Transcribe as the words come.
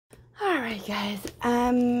Alright guys,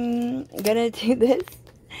 I'm gonna do this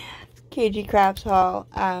Kgcrafts haul.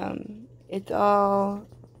 It's all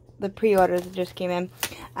the pre-orders that just came in.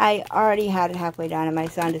 I already had it halfway done and my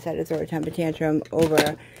son decided to throw a temper tantrum over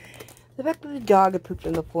the fact that the dog had pooped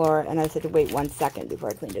on the floor and I said to wait 1 second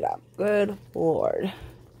before I cleaned it up. Good lord.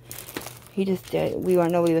 He just did.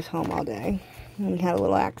 Nobody was home all day. And we had a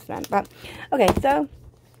little accident. But, okay, so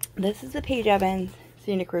this is the PAIGE EVANS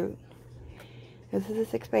Scenic Route. This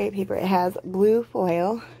is a 6x8 paper. It has blue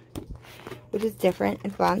foil, which is different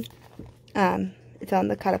and fun. It's on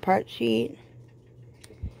the cut apart sheet.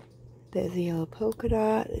 There's a yellow polka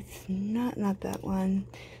dot. It's not that one.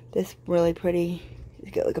 This really pretty.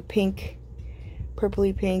 It's got like a pink,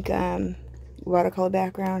 purpley pink watercolor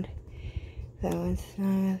background. That one's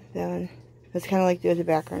not. That one. That's kind of like the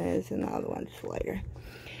background is, and the other one's lighter.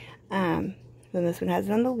 Then this one has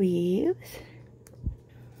it on the leaves.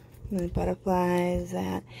 And the butterflies.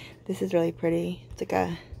 This is really pretty. It's like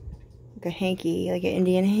a hanky, like an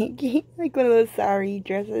Indian hanky, like one of those sari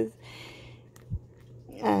dresses.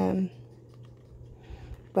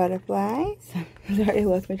 Butterflies. Sorry, I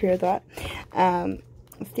lost my train of thought.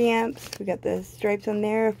 Stamps. We got the stripes on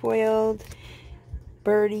there, foiled.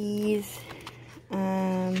 Birdies.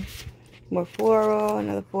 More floral.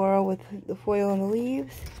 Another floral with the foil on the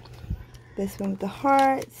leaves. This one with the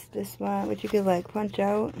hearts. This one, which you could like punch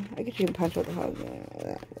out. I guess you can punch out the hearts.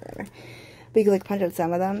 Whatever. But you could like punch out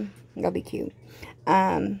some of them. That'll be cute.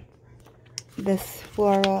 This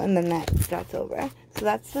floral, and then that starts over. So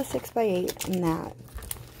that's the 6x8 and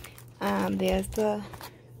that. There's the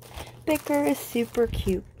thicker, super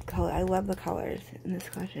cute color. I love the colors in this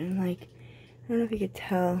collection. Like, I don't know if you could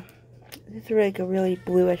tell. It's like a really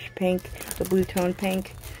bluish pink, the blue tone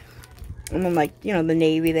pink. And then, like, you know, the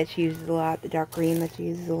navy that she uses a lot, the dark green that she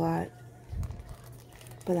uses a lot.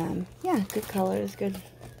 But, yeah, good colors, good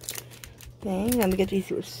thing. And we get these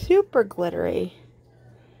super glittery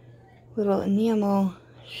little enamel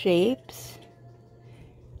shapes.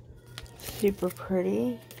 Super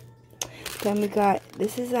pretty. Then we got,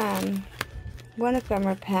 this is, one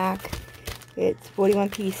ephemera pack. It's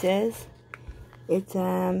 41 pieces. It's,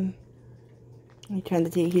 let me turn the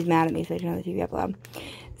TV, he's mad at me, so I turn the TV up loud.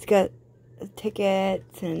 It's got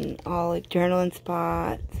tickets and all like journaling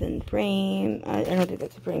spots and frame. I don't think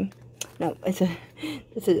that's a frame. No, it's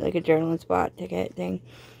like a journaling spot ticket thing.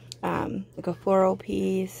 Like a floral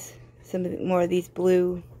piece. Some more of these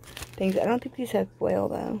blue things. I don't think these have foil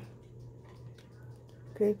though.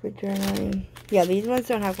 Great for journaling. Yeah, these ones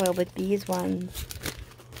don't have foil, but these ones.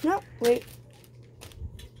 No, wait.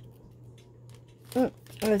 I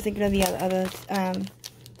was thinking of the other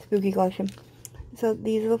spooky collection. So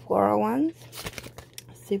these are the floral ones.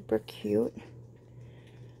 Super cute.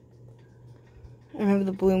 I remember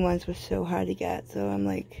the bloom ones were so hard to get, so I'm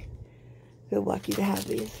like, feel lucky to have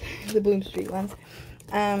these. The Bloom Street ones.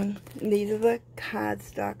 These are the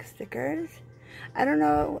cardstock stickers. I don't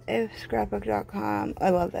know if scrapbook.com, I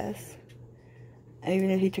love this.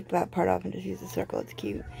 Even if you took that part off and just used a circle, it's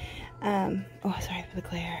cute. Oh, sorry for the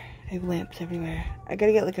glare. I have lamps everywhere. I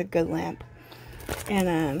gotta get like a good lamp.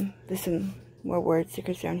 And there's some more word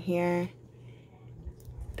stickers down here.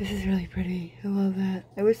 This is really pretty. I love that.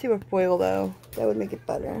 I wish they were foil though. That would make it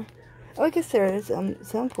better. Oh, I guess there is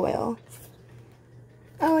some foil.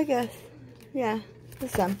 Oh, I guess. Yeah,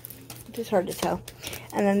 there's some. It's just hard to tell.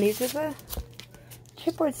 And then these are the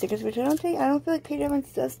chipboard stickers, which I don't feel like PAIGE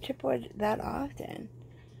EVANS does chipboard that often.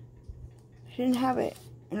 She didn't have it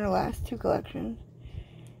in her last two collections.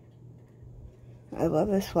 I love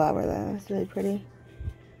this flower though. It's really pretty.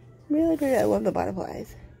 Really pretty. I love the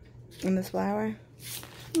butterflies in this flower.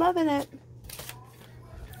 Loving it.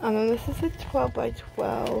 And this is a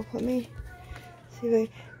 12x12. Let me see if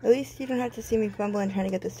at least you don't have to see me fumbling trying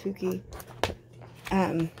to get the spooky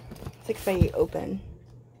 6x8 open.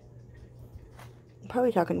 I'm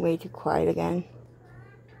probably talking way too quiet again.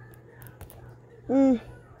 I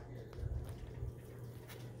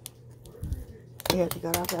have to go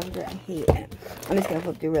off after. I hate it. I'm just gonna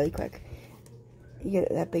flip through really quick. You get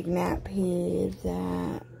that big map page,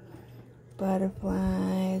 that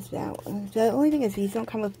butterflies, that one. The only thing is these don't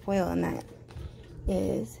come with foil, and that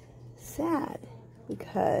is sad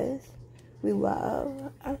because we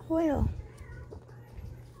love our foil.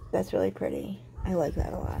 That's really pretty. I like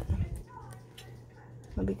that a lot.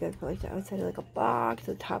 It'll be good for like the outside of like a box,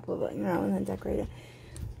 the top of it, you know, and then decorate it.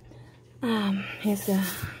 Here's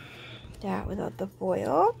that without the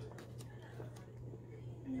foil.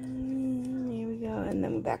 Here we go, and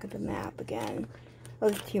then we're back at the map again. Well,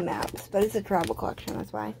 there's two maps, but it's a travel collection,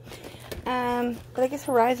 that's why. But I guess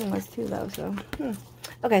Horizon was too, though, so.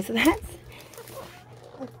 Okay, so that's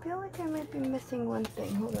I feel like I might be missing one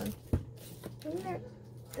thing. Hold on. Isn't there,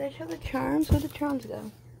 did I show the charms? Where'd the charms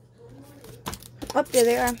go? Oh, there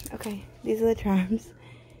they are. Okay, these are the charms.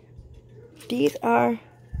 These are...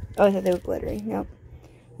 Oh, I thought they were glittery. Nope.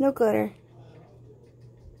 No glitter.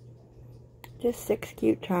 Just 6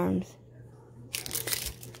 cute charms.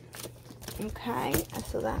 Okay,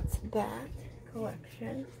 so that's that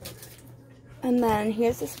collection. And then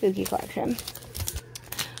here's the spooky collection,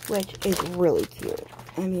 which is really cute.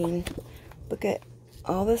 I mean, look at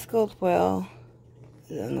all this gold foil,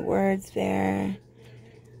 and the words there,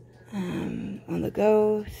 on the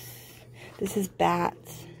ghosts. This is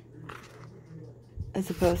bats, as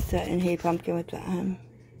opposed to in Hey Pumpkin with the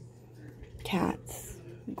cats.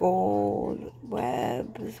 Gold,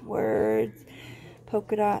 webs, words,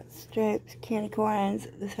 polka dots, stripes, candy corns.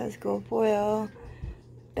 This has gold foil.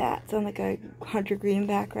 Bats on like a hunter green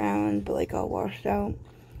background, but like all washed out.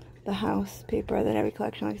 The house paper that every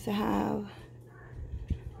collection likes to have.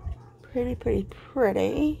 Pretty, pretty,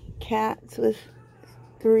 pretty. Cats with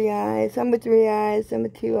 3 eyes. Some with 3 eyes, some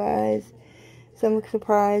with 2 eyes. Some look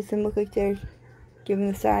surprised, some look like they're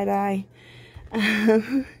giving the side eye.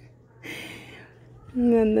 And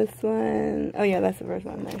then this one, oh yeah, that's the first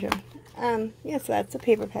one there, sure. Yeah, so that's the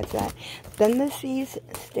paper pet set. Then there's these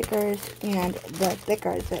stickers and the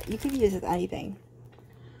stickers that you could use with anything.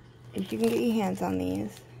 If you can get your hands on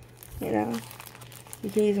these, you know, you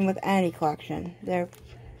can use them with any collection. They're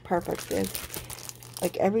perfect. There's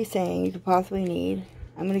like every saying you could possibly need.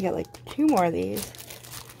 I'm going to get like 2 more of these,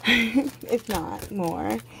 if not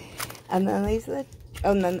more. And then these are the,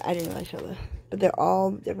 oh, and then I didn't really show the, but they're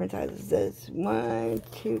all different sizes. There's 1,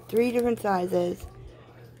 2, 3 different sizes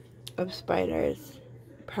of spiders.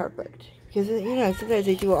 Perfect. Because, you know, sometimes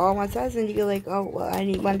they do all one size and you go like, oh, well, I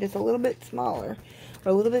need one just a little bit smaller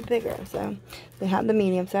or a little bit bigger. So they have the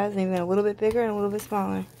medium size and even a little bit bigger and a little bit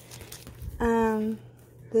smaller.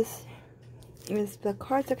 This is the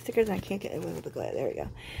cardstock stickers. I can't get it with the glare. There we go.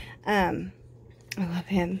 I love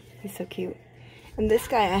him. He's so cute. And this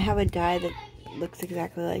guy, I have a die that looks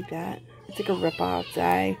exactly like that. It's like a rip-off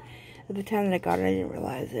die. At the time that I got it, I didn't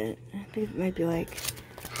realize it. I think it might be like,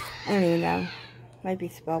 I don't even know. Might be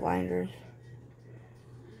Spellbinders.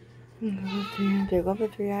 They love the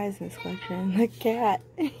 3 eyes in this collection. The cat.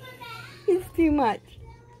 He's too much.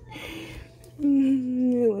 A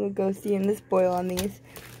little ghosty and this foil on these.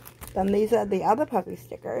 Then these are the other puppy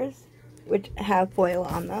stickers, which have foil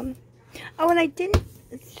on them. Oh, and I didn't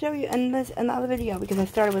show you in the other video because I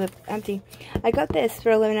started with it empty. I got this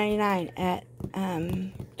for $11.99 at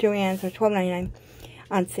Joann's, or $12.99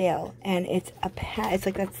 on sale, and it's a it's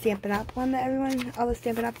like that Stampin' Up one that all the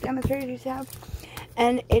Stampin' Up demonstrators used to have,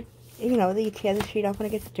 and it, you know, you tear the sheet off when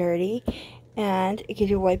it gets dirty, and it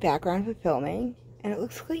gives you a white background for filming, and it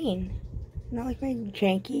looks clean, not like my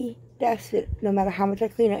janky desk that no matter how much I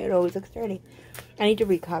clean it, it always looks dirty. I need to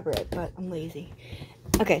recover it, but I'm lazy.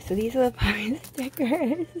 Okay, so these are the puppy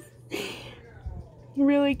stickers.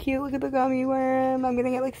 Really cute. Look at the gummy worm. I'm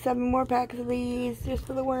gonna get like 7 more packs of these just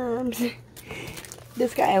for the worms.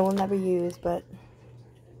 This guy I will never use, but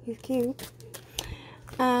he's cute.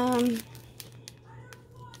 The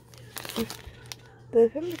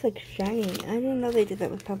film is like shiny. I didn't know they did that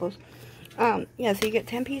with pebbles. Yeah, so you get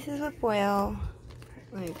 10 pieces with foil,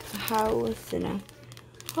 like a house and a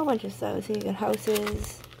whole bunch of stuff. So you get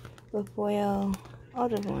houses with foil, all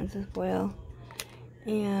different ones with foil,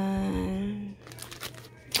 and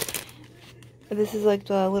this is like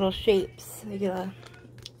the little shapes. You get a,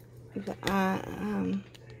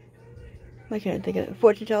 I can't think of it.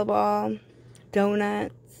 Fortune teller ball,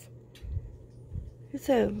 donuts. It's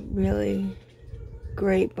a really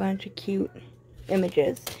great bunch of cute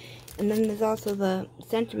images. And then there's also the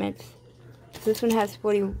sentiments. So this one has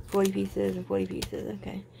 40 pieces and 40 pieces.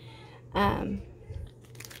 Okay. But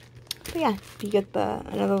yeah, you get the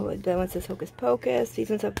one says Hocus Pocus. These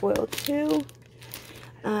ones have foil too.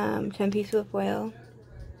 10 pieces of foil.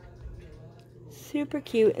 Super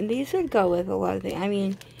cute, and these would go with a lot of things. I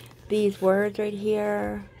mean, these words right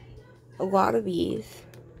here, a lot of these.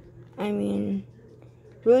 I mean,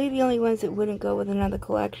 really the only ones that wouldn't go with another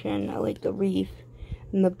collection are like the wreath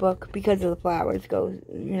and the book, because of the flowers goes,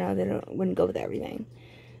 you know, they wouldn't go with everything.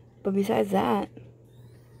 But besides that,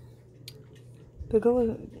 they go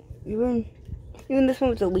with even this one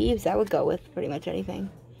with the leaves. That would go with pretty much anything.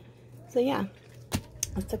 So yeah,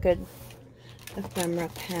 that's a good ephemera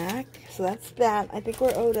pack. So that's that. I think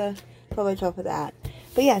we're owed a $12 for that.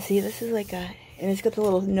 But yeah, see, this is like and it's got the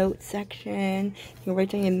little note section. You can write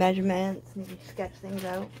down your measurements and you can sketch things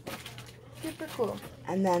out. Super cool.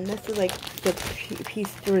 And then this is like the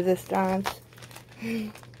piece de resistance.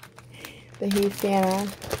 Hey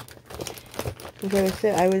Santa. Because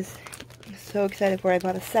I was so excited for it. I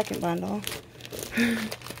bought a second bundle.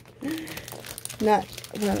 Not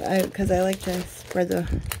because I like to spread the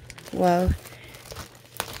love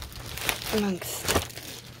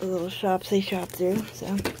amongst the little shops they shop through.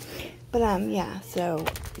 So, but yeah. So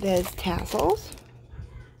there's tassels,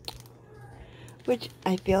 which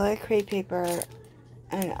I feel like crepe paper,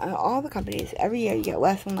 and all the companies every year you get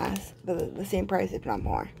less and less, but the same price if not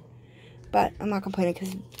more. But I'm not complaining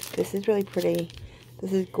because this is really pretty.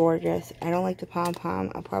 This is gorgeous. I don't like the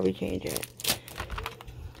pom-pom. I'll probably change it.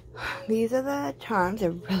 These are the charms.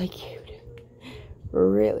 They're really cute.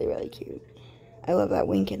 Really, really cute. I love that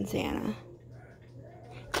winking Santa.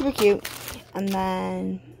 Super cute. And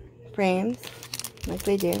then frames, like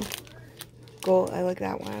they do. Gold, I like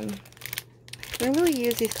that one. I don't really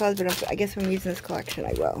use these colors, but I guess if I'm using this collection,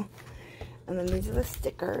 I will. And then these are the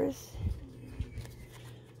stickers.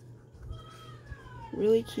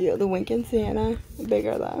 Really cute. The winking Santa.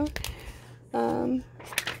 Bigger though. Oh,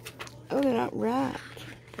 they're not wrapped.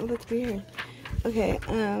 Oh, that's weird. Okay,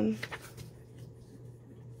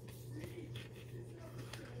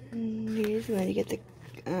 here's when you get the,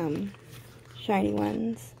 shiny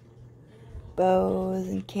ones. Bows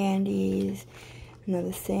and candies.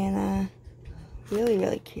 Another Santa. Really,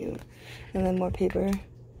 really cute. And then more paper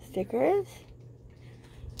stickers.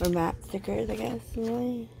 Or matte stickers, I guess,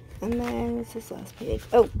 really. And then it's this last page.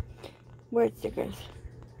 Oh, word stickers.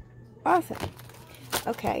 Awesome.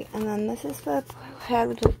 Okay, and then this is the pad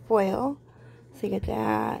with the foil. So you get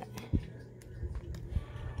that.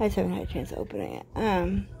 I just haven't had a chance to open it.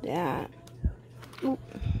 That. Oop.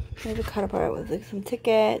 There's a cut apart with like some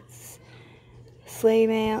tickets. Sleigh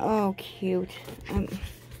mail. Oh, cute.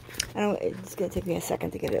 It's gonna take me a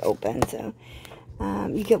second to get it open. So,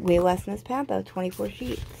 you get way less in this pad though. 24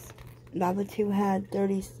 sheets. The other two had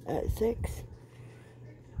 36.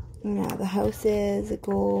 Now the houses, the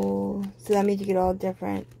gold. So that means you get all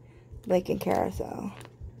different, like in Carousel.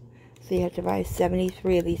 So you have to buy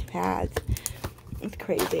 73 of these pads. It's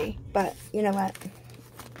crazy. But you know what?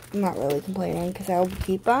 I'm not really complaining because I'll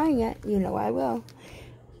keep buying it. You know I will.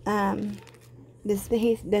 This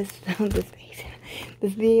the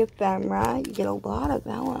ephemera, you get a lot of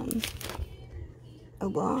vellum. A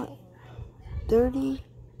lot. 30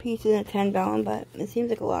 pieces and 10 vellum, but it seems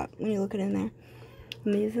like a lot when you look at it in there.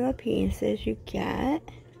 And these are the pieces you get.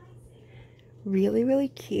 Really, really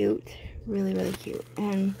cute. Really, really cute.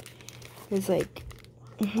 And there's like,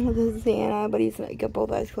 this is Santa, but he's like got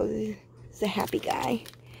both eyes closed. He's a happy guy.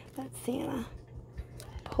 That's Santa.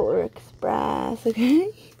 Polar Express, okay?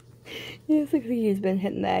 It looks like he's been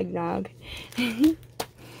hitting the eggnog. Well,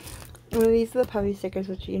 these are the puppy stickers,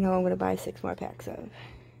 which you know I'm going to buy 6 more packs of.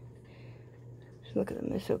 Just look at them,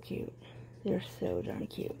 they're so cute. They're so darn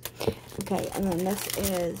cute. Okay, and then this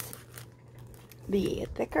is the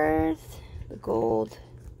thickers, the gold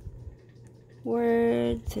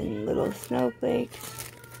words and little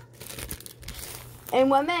snowflakes. In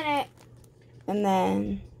 1 minute. And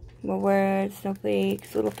then more words,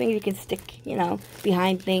 snowflakes, little things you can stick, you know,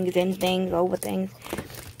 behind things, in things, over things.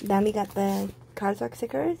 Then we got the cardstock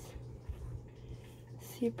stickers.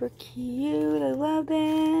 Super cute. I love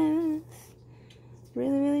this.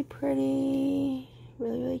 Really, really pretty.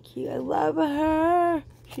 Really, really cute. I love her.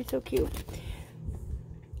 She's so cute.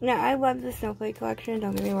 Now, I love the snowflake collection,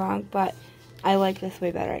 don't get me wrong, but I like this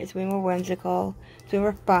way better. It's way more whimsical. It's way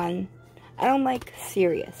more fun. I don't like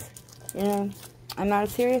serious. You know? I'm not a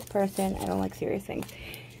serious person. I don't like serious things.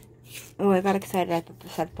 Oh, I got excited. I thought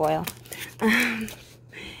this had foil.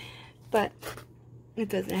 But it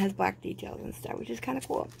doesn't. It has black details and stuff, which is kind of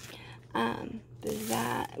cool. There's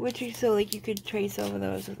that, which is so like you could trace over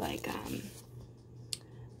those with like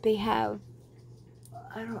they have,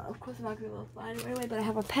 I don't know, of course I'm not gonna be able to find it right away, but I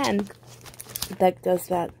have a pen that does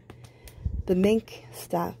that, the mink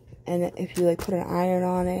stuff, and if you like put an iron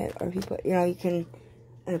on it, or if you put, you know, you can,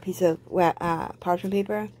 and a piece of parchment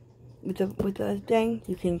paper with the thing,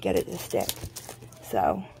 you can get it to stick.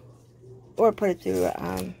 So, or put it through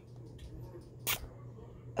a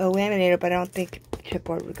laminator, but I don't think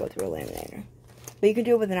chipboard would go through a laminator. But you can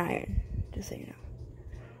do it with an iron, just so you know.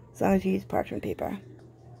 As long as you use parchment paper.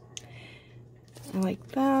 I like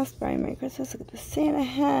that. Merry Christmas. Look at the Santa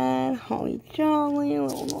hat. Holly Jolly. A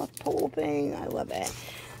little North Pole thing. I love it.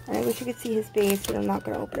 And I wish you could see his face, but I'm not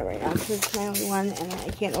going to open it right now because it's my only one, and I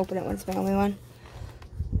can't open it when it's my only one.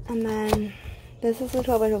 And then, this is the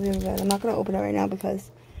 12 by 12 paper pad. I'm not going to open it right now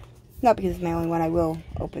because, not because it's my only one. I will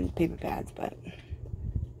open paper pads, but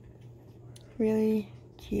really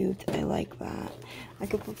cute. I like that. I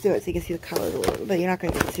could flip through it so you can see the colors a little bit, but you're not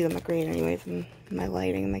going to get to see them green anyway from my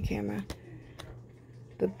lighting and my camera.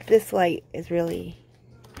 But this light is really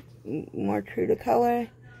more true to color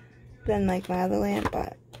than like my other lamp,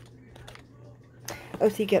 but oh,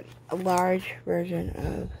 so you get a large version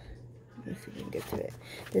of, let me see if we can get to it.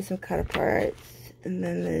 There's some cut aparts, and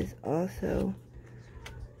then there's also,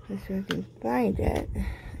 let's see if I can find it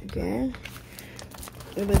again.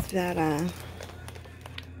 It was that,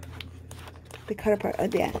 the cut apart,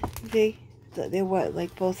 yeah, see? So they're what,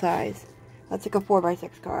 like full size. That's like a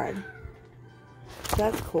 4x6 card. So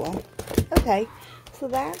that's cool. Okay, so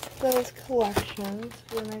that's those collections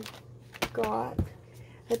when I got.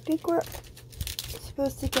 I think we're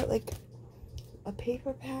supposed to get like a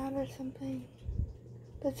paper pad or something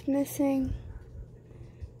that's missing.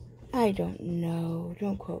 I don't know.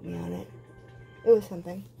 Don't quote me on it. It was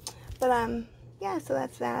something. But yeah, so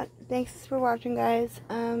that's that. Thanks for watching, guys.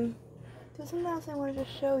 There's something else I wanted to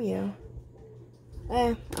show you.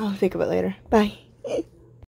 I'll think of it later. Bye.